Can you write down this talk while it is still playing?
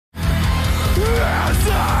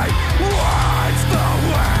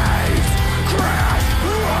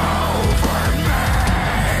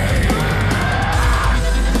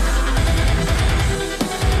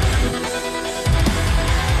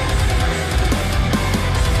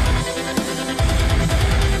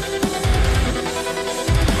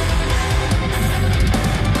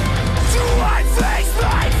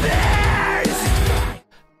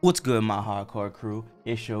What's good, my hardcore crew?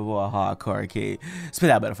 It's your boy Hardcore Kid. Spit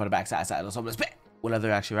that better for the backside side. So let's spit. What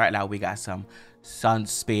other action right now? We got some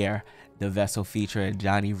Sunspear, the vessel featuring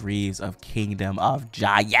Jonny Reeves of Kingdom of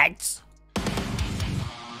Giants.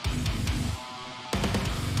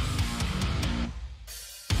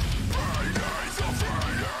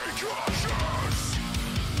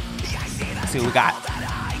 See what we got.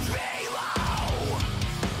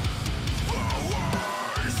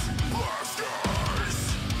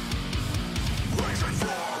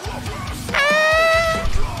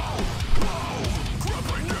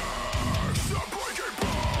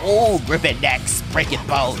 Oh, gripping necks, breaking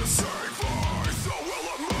bones.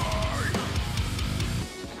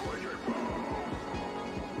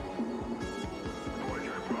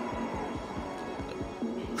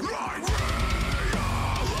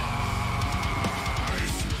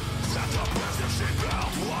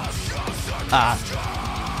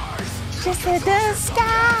 Just in the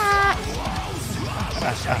sky.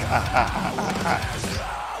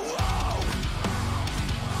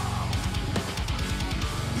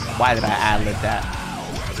 Why did I ad-lib that?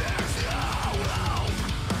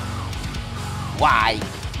 Why?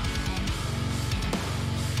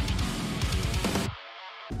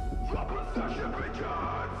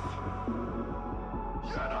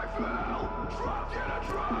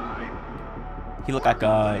 He look like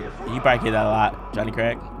you probably get that a lot, Johnny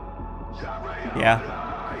Craig. Yeah.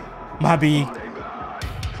 My B.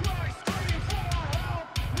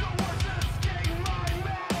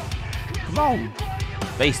 Come on.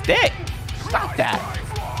 Face stick. Stop that.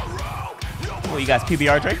 Oh, you guys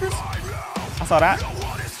PBR drinkers? I saw that.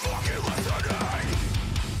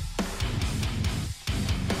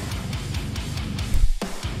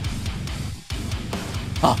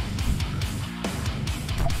 Oh.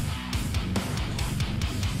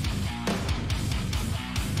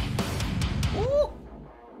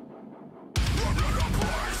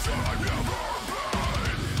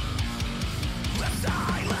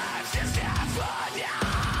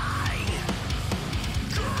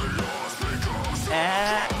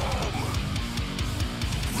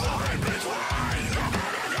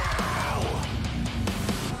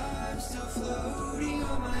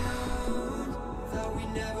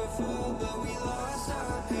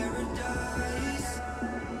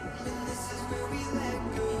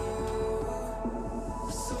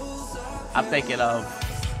 I'm thinking of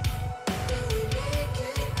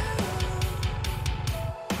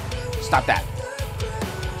stop that.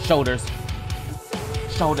 Shoulders.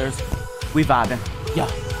 We vibing. Yeah.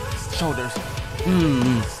 Shoulders.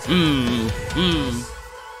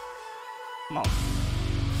 Come on.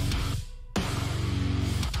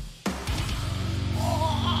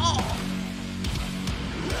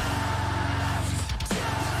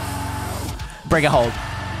 Bring it home.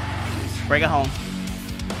 Bring it home.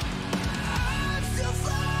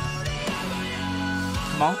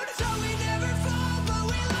 Come on.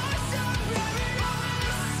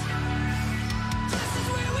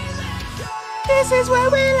 This is where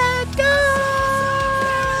we let go.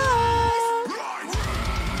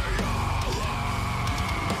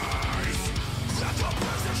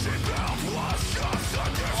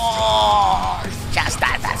 Oh, just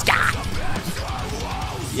that, that's God.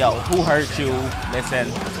 Yo, who hurt you? Listen,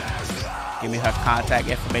 give me her contact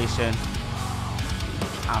information.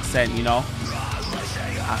 I'll send, you know,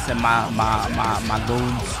 I'll send my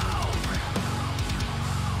goons.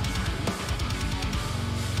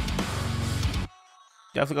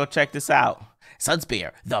 Definitely go check this out.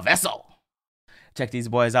 Sunspear, the vessel. Check these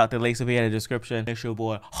boys out. The links will be in the description. It's your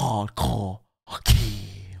boy Hardcore Kid.